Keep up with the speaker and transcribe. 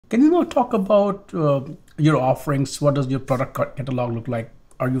Can you now talk about your offerings? What does your product catalog look like?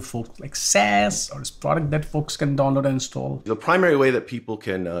 Are you folks like SaaS, or is product that folks can download and install? The primary way that people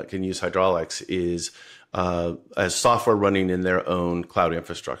can use Hydrolix is as software running in their own cloud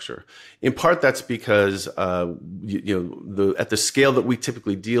infrastructure. In part, that's because at the scale that we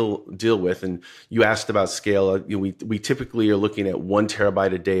typically deal with, and you asked about scale. We typically are looking at 1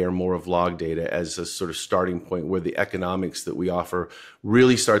 terabyte a day or more of log data as a sort of starting point where the economics that we offer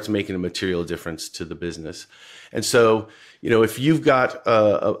really starts making a material difference to the business. And so, if you've got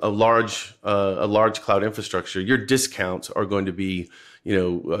a large cloud infrastructure, your discounts are going to be,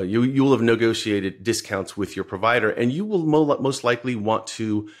 you will have negotiated discounts with your provider, and you will most likely want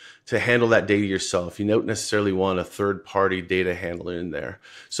to handle that data yourself. You don't necessarily want a third-party data handler in there.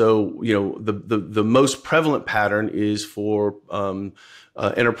 So, the most prevalent pattern is for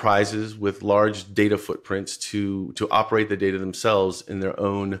enterprises with large data footprints to operate the data themselves in their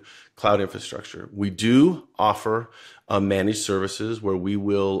own cloud infrastructure. We do offer managed services where we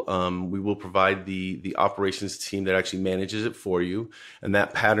will provide the operations team that actually manages it for you, and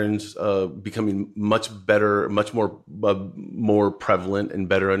that pattern's becoming much better, much more prevalent and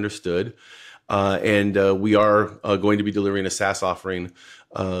better understood. And we are going to be delivering a SaaS offering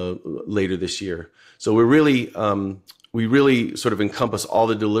later this year. So we really sort of encompass all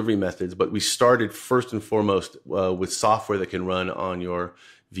the delivery methods, but we started first and foremost with software that can run on your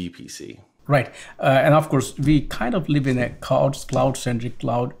VPC. Right. And of course, we kind of live in a cloud-centric,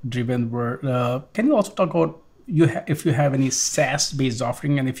 cloud-driven world. Can you also talk about if you have any SaaS-based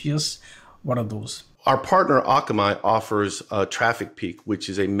offering, and if yes, what are those? Our partner Akamai offers TrafficPeak, which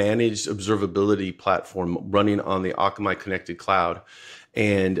is a managed observability platform running on the Akamai Connected Cloud.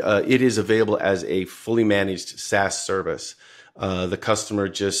 And it is available as a fully managed SaaS service. The customer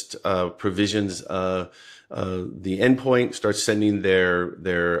just provisions the endpoint, starts sending their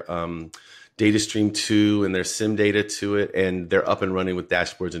data stream to and their SIM data to it, and they're up and running with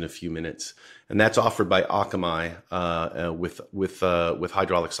dashboards in a few minutes. And that's offered by Akamai with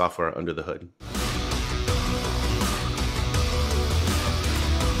Hydrolix software under the hood.